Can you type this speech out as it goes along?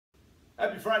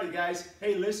Happy Friday, guys.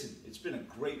 Hey, listen, it's been a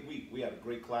great week. We had a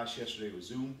great class yesterday with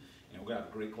Zoom, and we're going to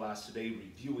have a great class today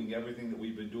reviewing everything that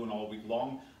we've been doing all week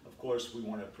long. Of course, we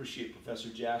want to appreciate Professor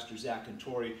Jaster, Zach, and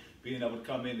Tori being able to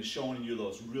come in and showing you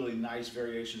those really nice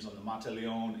variations on the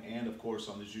Mataleon and, of course,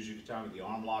 on the Jujutsu, the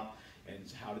arm lock,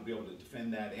 and how to be able to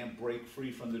defend that and break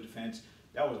free from the defense.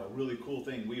 That was a really cool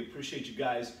thing. We appreciate you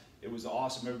guys. It was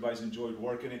awesome. Everybody's enjoyed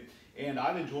working it. And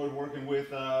I've enjoyed working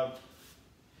with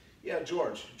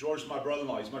George. George's my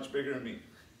brother-in-law. He's much bigger than me.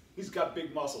 He's got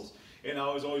big muscles. And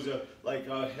I was always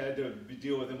had to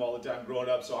deal with him all the time growing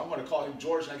up. So I'm going to call him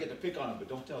George, and I get to pick on him. But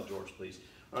don't tell George, please.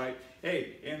 All right.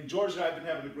 Hey, and George and I have been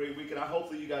having a great week, and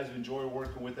hopefully you guys have enjoyed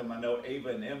working with him. I know Ava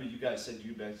and Emma, you guys said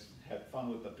you guys had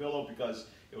fun with the pillow because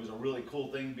it was a really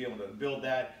cool thing to be able to build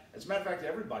that. As a matter of fact,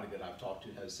 everybody that I've talked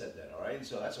to has said that. All right. And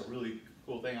so that's a really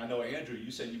cool thing. I know, Andrew,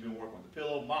 you said you've been working with the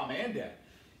pillow, Mom and Dad.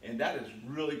 And that is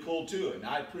really cool too. And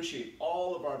I appreciate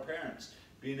all of our parents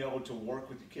being able to work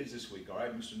with your kids this week. All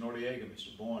right, Mr. Noriega,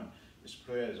 Mr. Bourne, Mr.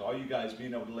 Perez, all you guys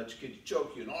being able to let your kids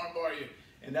choke you and armbar you.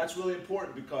 And that's really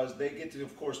important because they get to,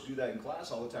 of course, do that in class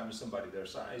all the time with somebody their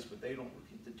size, but they don't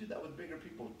get to do that with bigger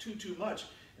people too much.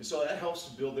 And so that helps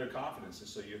to build their confidence, and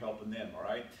so you're helping them, all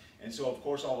right? And so, of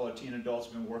course, all of our teen adults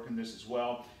have been working this as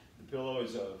well. The pillow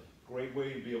is a great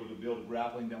way to be able to build a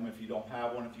grappling dummy if you don't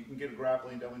have one. If you can get a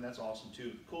grappling dummy, that's awesome too.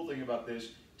 The cool thing about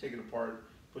this, take it apart,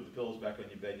 put the pillows back on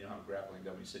your bed. You don't have a grappling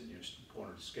dummy sitting in your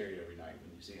corner to scare you every night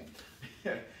when you see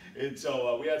them. And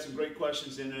so we had some great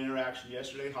questions in the interaction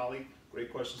yesterday. Holly,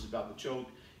 great questions about the choke.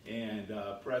 And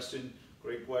Preston,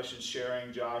 great questions.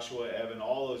 Sharing, Joshua, Evan,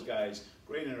 all those guys.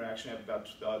 Great interaction. We have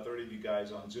about 30 of you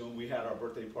guys on Zoom. We had our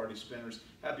birthday party spinners.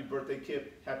 Happy birthday,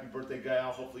 Kip. Happy birthday,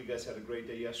 Gail. Hopefully you guys had a great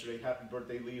day yesterday. Happy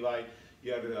birthday, Levi.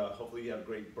 You had hopefully you had a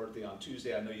great birthday on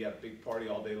Tuesday. I know you had a big party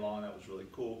all day long. That was really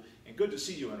cool. And good to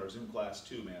see you in our Zoom class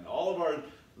too, man. All of our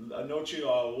Inochi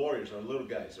warriors, our little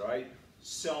guys, all right?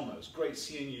 Selma, it was great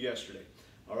seeing you yesterday.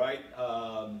 All right?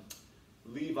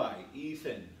 Levi,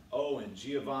 Ethan, Owen,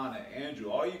 Giovanna,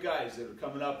 Andrew, all you guys that are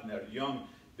coming up and that are young.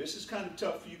 This is kind of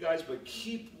tough for you guys, but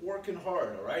keep working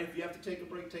hard, all right? If you have to take a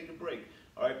break, take a break,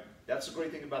 all right? That's the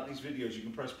great thing about these videos. You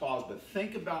can press pause, but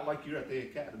think about like you're at the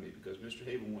academy because Mr.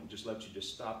 Haven won't just let you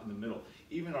just stop in the middle.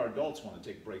 Even our adults want to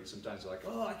take breaks. Sometimes they're like,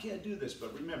 oh, I can't do this.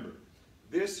 But remember,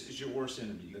 this is your worst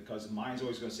enemy because the mind's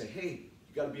always going to say, hey,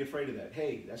 you got to be afraid of that.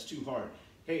 Hey, that's too hard.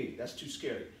 Hey, that's too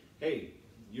scary. Hey,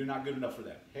 you're not good enough for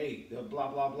that. Hey,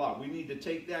 blah, blah, blah. We need to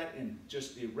take that and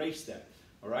just erase that,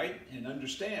 all right? And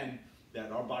understand that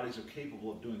our bodies are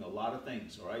capable of doing a lot of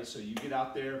things, all right? So you get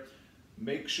out there,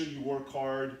 make sure you work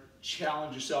hard,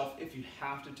 challenge yourself. If you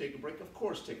have to take a break, of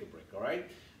course take a break, all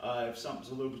right? If something's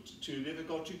a little bit too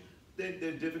difficult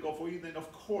for you, then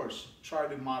of course try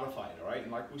to modify it, all right?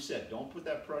 And like we said, don't put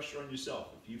that pressure on yourself.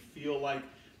 If you feel like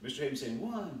Mr. Haven saying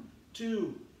 1,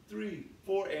 2, 3,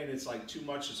 4, and it's like too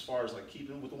much as far as like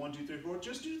keeping with the 1, 2, 3, 4,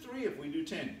 just do 3 if we do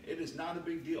 10. It is not a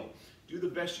big deal. Do the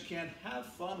best you can. Have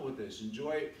fun with this.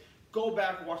 Enjoy it. Go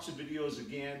back, watch the videos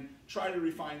again, try to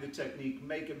refine the technique,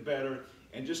 make it better,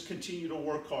 and just continue to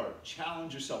work hard.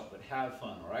 Challenge yourself, but have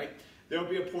fun, all right? There will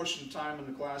be a portion of time in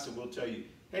the class that will tell you,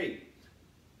 hey,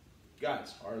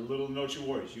 guys, our little Inochi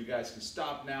warriors, you guys can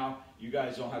stop now. You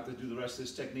guys don't have to do the rest of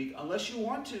this technique. Unless you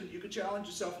want to, you can challenge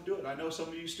yourself and do it. I know some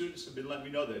of you students have been letting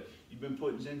me know that you've been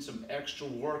putting in some extra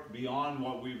work beyond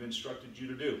what we've instructed you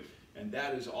to do. And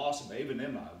that is awesome. Even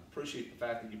Emma, I appreciate the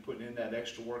fact that you're putting in that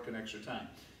extra work and extra time.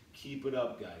 Keep it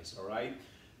up, guys, all right?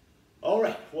 All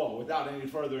right, well, without any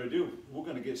further ado, we're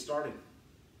going to get started.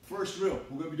 First drill,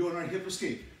 we're going to be doing our hip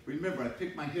escape. Remember, I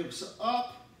pick my hips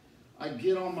up, I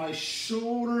get on my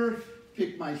shoulder,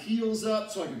 pick my heels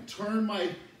up so I can turn my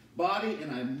body,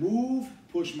 and I move,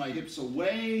 push my hips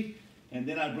away, and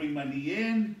then I bring my knee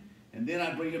in, and then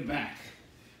I bring it back.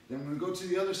 Then I'm going to go to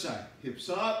the other side. Hips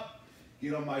up,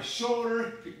 get on my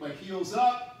shoulder, pick my heels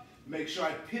up, make sure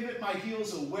I pivot my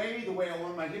heels away the way I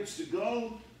want my hips to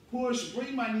go. Push,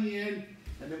 bring my knee in,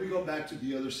 and then we go back to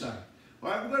the other side. All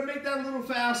right, we're going to make that a little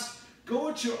fast. Go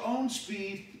at your own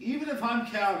speed, even if I'm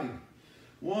counting.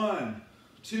 1,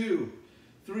 2,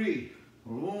 3,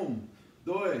 1,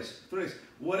 2, 3.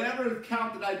 Whatever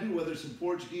count that I do, whether it's in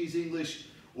Portuguese, English,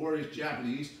 or it's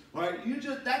Japanese, all right,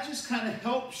 that just kind of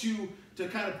helps you to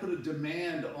kind of put a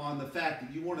demand on the fact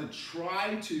that you want to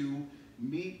try to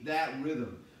meet that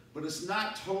rhythm. But it's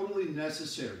not totally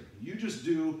necessary. You just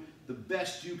do the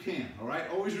best you can, all right?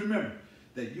 Always remember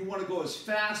that you want to go as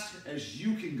fast as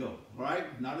you can go, all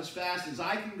right? Not as fast as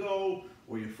I can go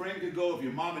or your friend could go. If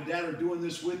your mom and dad are doing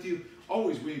this with you,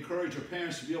 always we encourage our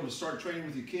parents to be able to start training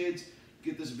with your kids.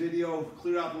 Get this video,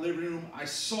 clear out the living room. I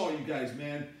saw you guys,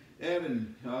 man.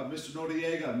 Evan, Mr.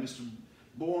 Noriega, Mr.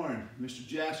 Born, Mr.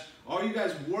 Jash. All you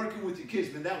guys working with your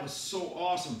kids, man, that was so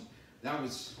awesome. That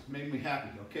made me happy,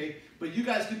 okay? But you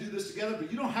guys can do this together,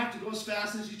 but you don't have to go as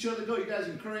fast as each other go. You guys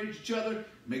encourage each other,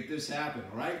 make this happen,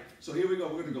 all right? So here we go.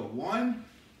 We're gonna go 1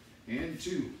 and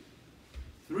 2,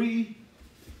 3,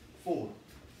 4,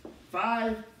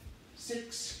 5,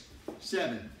 6,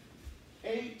 7,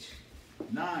 8,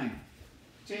 9,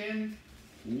 10,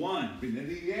 1. Bring the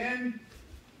knee in,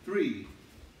 3,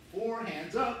 4,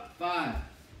 hands up, 5,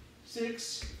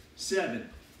 6, 7,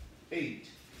 8,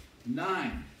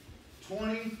 9,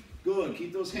 20. Good.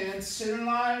 Keep those hands center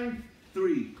line.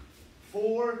 3,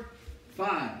 4,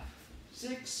 5,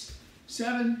 6,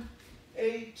 7,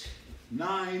 8,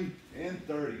 9, and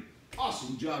 30.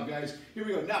 Awesome job, guys. Here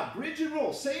we go. Now, bridge and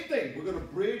roll. Same thing. We're going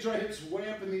to bridge our hips way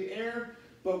up in the air,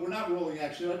 but we're not rolling,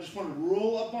 actually. I just want to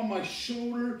roll up on my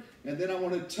shoulder, and then I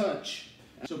want to touch.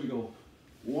 So we go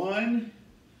 1,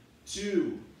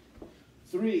 2,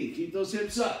 3. Keep those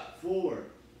hips up. 4,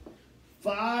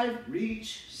 5.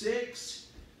 Reach. 6,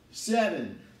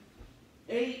 7,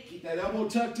 8. Keep that elbow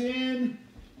tucked in.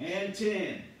 And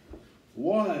 10.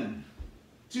 1,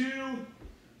 2,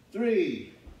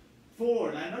 3, 4.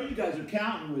 And I know you guys are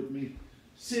counting with me.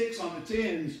 6 on the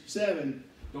 10s. 7.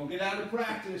 Don't get out of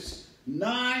practice.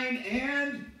 9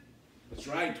 and that's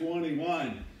right,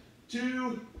 21.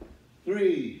 2,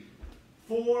 3,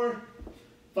 4,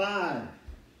 5,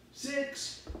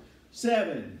 6,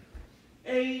 7,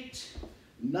 8,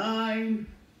 9,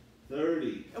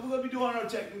 30. And we're going to be doing our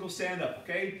technical stand-up,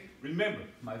 okay? Remember,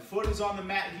 my foot is on the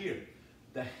mat here.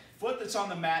 The foot that's on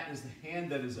the mat is the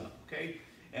hand that is up, okay?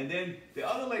 And then the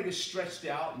other leg is stretched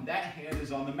out, and that hand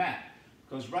is on the mat.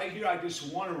 Because right here, I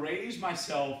just want to raise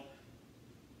myself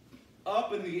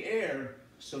up in the air,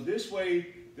 so this way,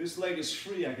 this leg is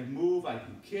free. I can move, I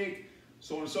can kick,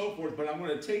 so on and so forth. But I'm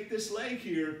going to take this leg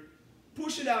here,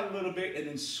 push it out a little bit, and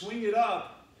then swing it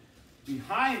up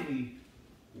behind me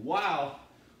while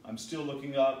I'm still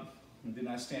looking up, and then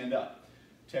I stand up.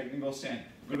 Technical stand.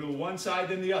 We're going to do one side,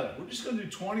 then the other. We're just going to do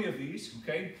 20 of these,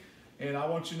 okay? And I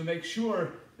want you to make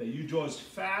sure that you do as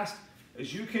fast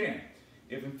as you can.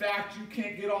 If in fact you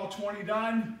can't get all 20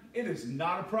 done, it is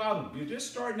not a problem. You're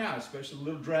just starting out, especially the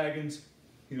little dragons,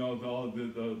 you know,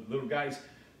 the little guys.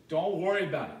 Don't worry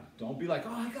about it. Don't be like,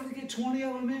 oh, I got to get 20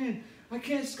 of them in. I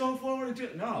can't go forward and do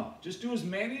it. No, just do as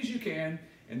many as you can,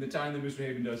 and the time that Mr.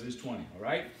 Haven does is 20, all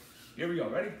right? Here we go.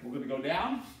 Ready? We're going to go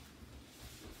down.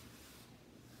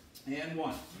 And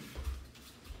 1,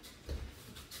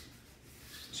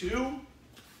 2,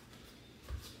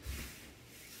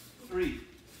 3.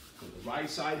 Go the right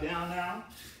side down now.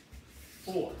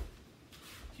 4.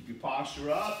 Keep your posture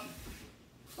up.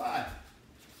 5.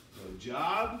 Good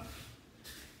job.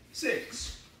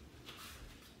 6.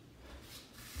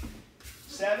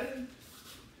 7.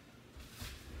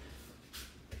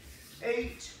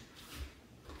 8.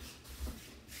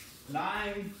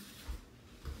 9.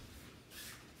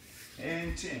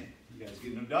 And 10. You guys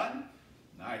getting them done?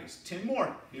 Nice. 10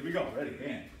 more. Here we go. Ready?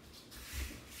 And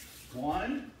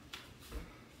 1,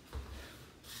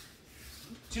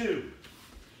 2,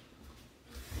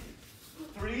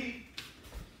 3,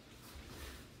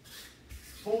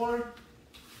 4,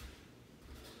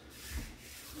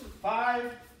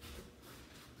 5,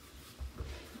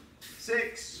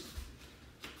 6,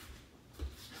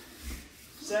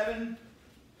 7,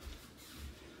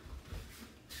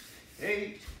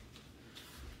 8,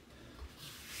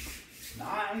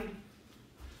 9,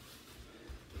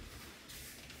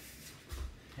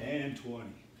 and 20.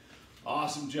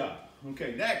 Awesome job.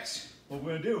 Okay, next, what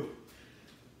we're going to do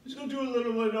is going to do a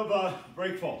little bit of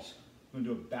break falls. We're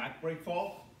going to do a back break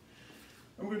fall,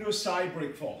 and we're going to do a side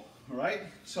break fall. All right?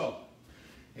 So,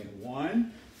 in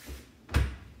 1,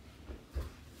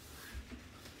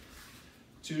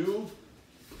 2,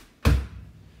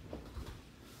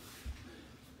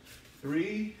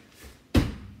 3,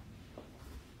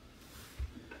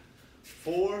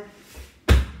 4,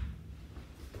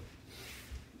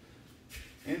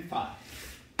 and 5.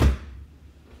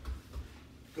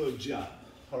 Good job.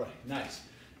 All right, nice.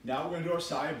 Now we're going to do our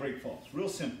side break falls. Real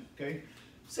simple, okay?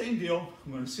 Same deal.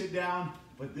 I'm going to sit down,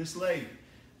 but this leg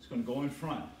is going to go in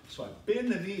front. So I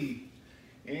bend the knee,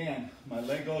 and my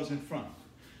leg goes in front.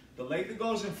 The leg that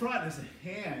goes in front is the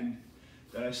hand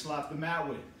that I slap the mat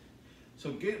with.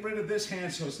 So get rid of this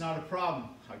hand so it's not a problem.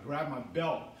 I grab my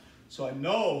belt so I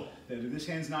know that this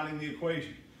hand's not in the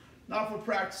equation. Not for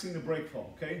practicing the break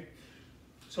fall, okay?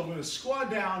 So I'm going to squat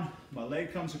down, my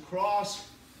leg comes across,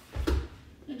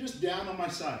 and just down on my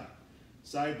side.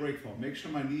 Side break fall. Make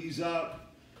sure my knee's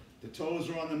up, the toes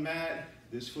are on the mat,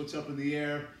 this foot's up in the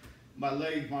air, my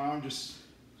leg, my arm just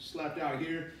slapped out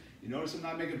here, You notice I'm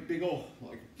not making big old,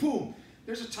 like, boom.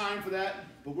 There's a time for that,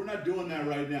 but we're not doing that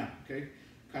right now, okay?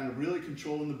 Kind of really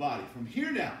controlling the body. From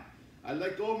here down, I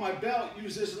let go of my belt,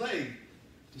 use this leg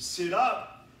to sit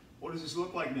up. What does this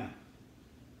look like now?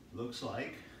 Looks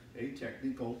like a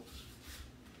technical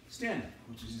stand-up,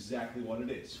 which is exactly what it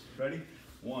is. Ready?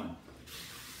 1,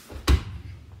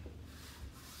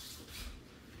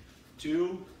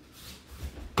 2,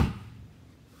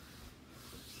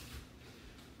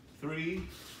 3,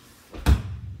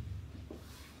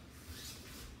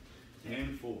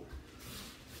 and 4.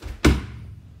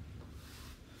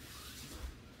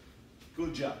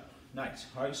 Good job. Nice.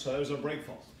 All right, so those are break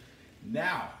falls.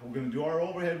 Now, we're going to do our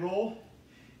overhead roll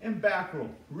and back roll.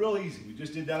 Real easy. We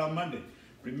just did that on Monday.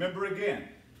 Remember again,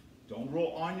 don't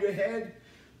roll on your head,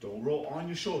 don't roll on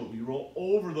your shoulder. We roll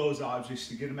over those objects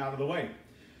to get them out of the way.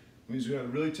 It means we got to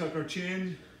really tuck our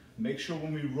chin. Make sure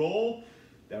when we roll,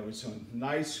 that was some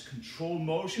nice controlled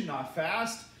motion, not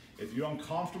fast. If you're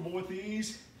uncomfortable with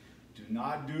these, do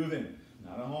not do them.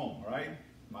 Not at home, all right?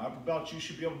 My upper belt, you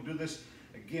should be able to do this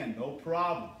again, no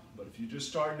problem. But if you're just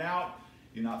starting out,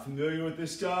 you're not familiar with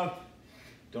this stuff,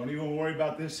 don't even worry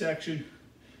about this section.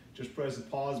 Just press the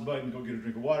pause button, go get a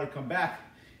drink of water, come back,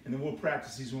 and then we'll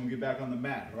practice these when we get back on the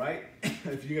mat, all right?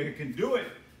 If you can do it,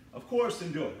 of course,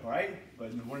 then do it, all right?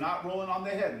 But we're not rolling on the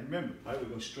head, remember. All right,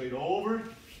 we go straight over,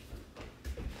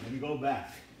 and we go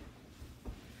back,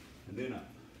 and then up.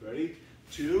 Ready?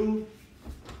 2,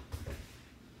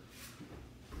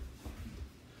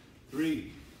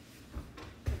 3.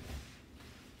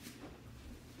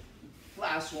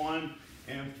 Last one,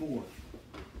 and 4.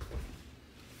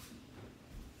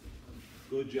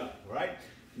 Good job, all right?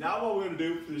 Now what we're gonna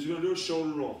do is we're gonna do a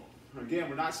shoulder roll. Again,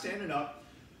 we're not standing up.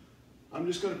 I'm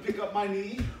just gonna pick up my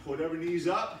knee, whatever knee's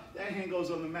up, that hand goes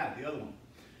on the mat, the other one.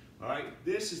 All right,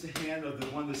 this is the hand of the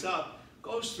one that's up,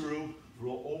 goes through,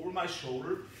 roll over my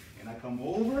shoulder, and I come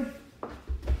over,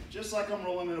 just like I'm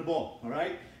rolling in a ball, all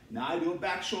right? Now I do a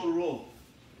back shoulder roll,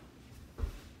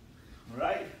 all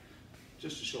right?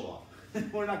 Just to show off.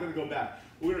 We're not gonna go back.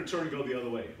 We're gonna turn and go the other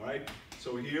way, all right?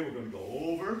 So here, we're gonna go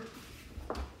over,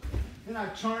 then I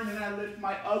turn and I lift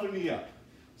my other knee up.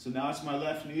 So now it's my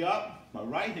left knee up, my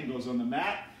right hand goes on the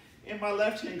mat, and my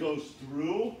left hand goes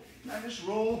through, and I just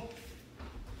roll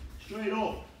straight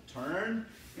over. Turn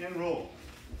and roll.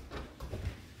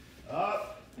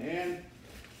 Up and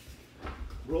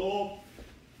roll.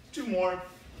 2 more.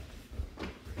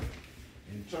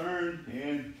 And turn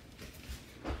and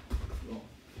roll.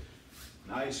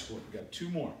 Nice work. We got 2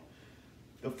 more.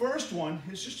 The first one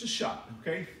is just a shot,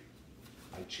 okay?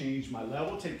 I change my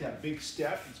level, take that big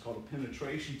step. It's called a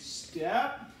penetration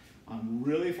step. I'm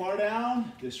really far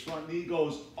down. This front knee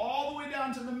goes all the way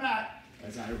down to the mat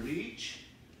as I reach,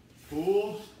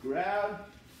 pull, grab,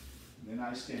 and then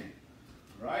I stand.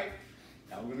 All right?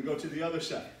 Now we're going to go to the other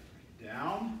side.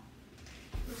 Down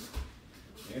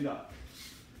and up.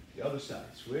 The other side.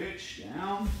 Switch,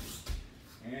 down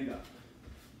and up.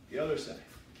 The other side.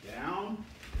 Down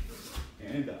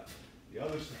and up. The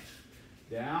other side.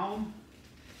 Down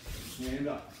and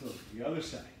up. Look, the other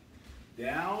side.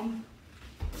 Down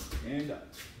and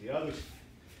up. The other side.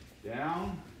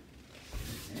 Down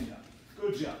and up.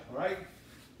 Good job, all right?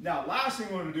 Now, last thing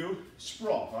we're going to do,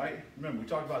 sprawl, all right? Remember, we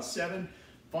talked about 7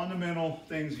 fundamental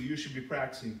things that you should be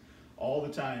practicing all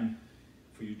the time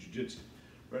for your jiu-jitsu.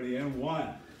 Ready, and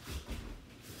 1,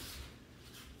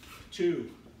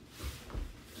 2,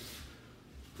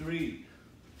 3,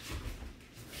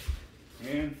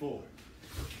 and 4.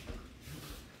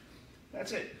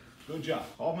 That's it. Good job.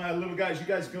 All my little guys, you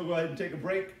guys go ahead and take a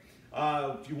break.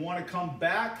 If you want to come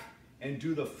back and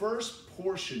do the first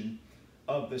portion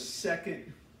of the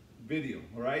second video,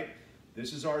 all right?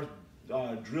 This is our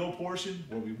drill portion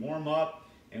where we warm up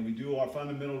and we do our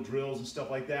fundamental drills and stuff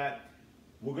like that.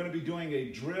 We're going to be doing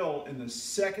a drill in the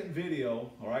second video,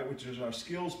 all right, which is our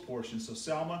skills portion. So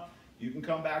Selma, you can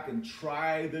come back and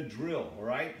try the drill, all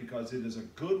right? Because it is a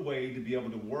good way to be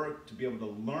able to work, to be able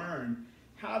to learn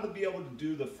how to be able to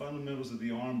do the fundamentals of the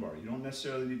armbar. You don't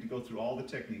necessarily need to go through all the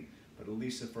technique, but at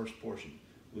least the first portion.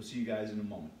 We'll see you guys in a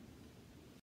moment.